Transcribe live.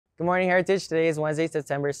Good morning, Heritage. Today is Wednesday,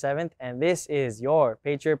 September 7th, and this is your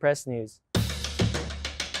Patriot Press News.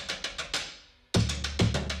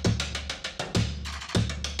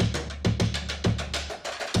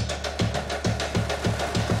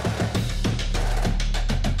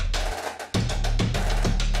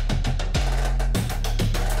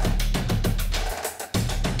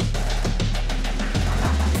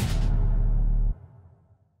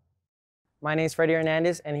 My name is Freddie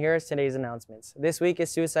Hernandez, and here are today's announcements. This week is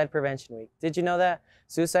Suicide Prevention Week. Did you know that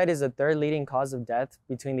suicide is the third leading cause of death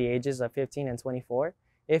between the ages of 15 and 24?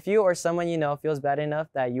 If you or someone you know feels bad enough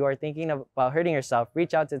that you are thinking about hurting yourself,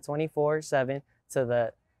 reach out to 24/7 to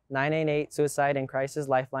the 988 Suicide and Crisis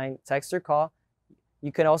Lifeline. Text or call.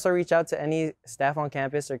 You can also reach out to any staff on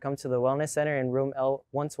campus or come to the Wellness Center in room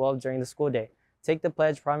L112 during the school day. Take the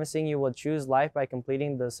pledge promising you will choose life by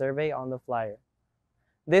completing the survey on the flyer.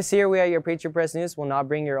 This year, we at your Patriot Press News will not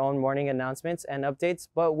bring your own morning announcements and updates,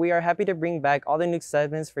 but we are happy to bring back all the new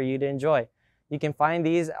segments for you to enjoy. You can find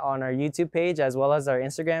these on our YouTube page as well as our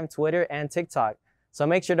Instagram, Twitter, and TikTok, so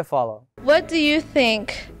make sure to follow. What do you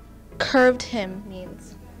think curved him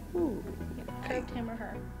means? Ooh, Curved him or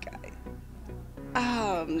her?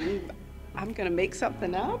 I'm gonna make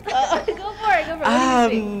something up. Go for it,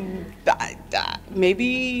 What do you think?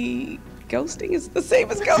 Maybe ghosting is the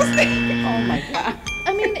same as ghosting. Oh my God.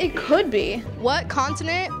 I mean, it could be. What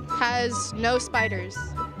continent has no spiders?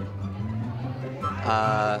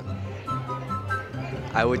 I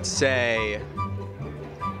would say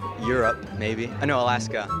Europe, maybe. I know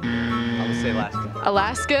Alaska. I would say Alaska.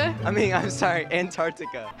 Alaska? I'm sorry,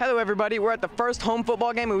 Antarctica. Hello everybody, we're at the first home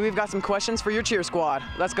football game and we've got some questions for your cheer squad.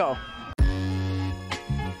 Let's go.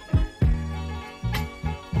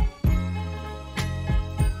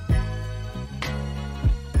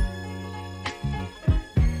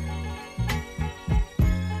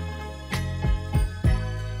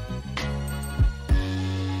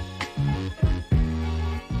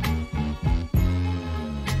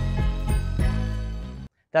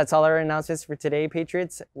 That's all our announcements for today,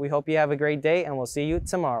 Patriots. We hope you have a great day, and we'll see you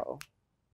tomorrow.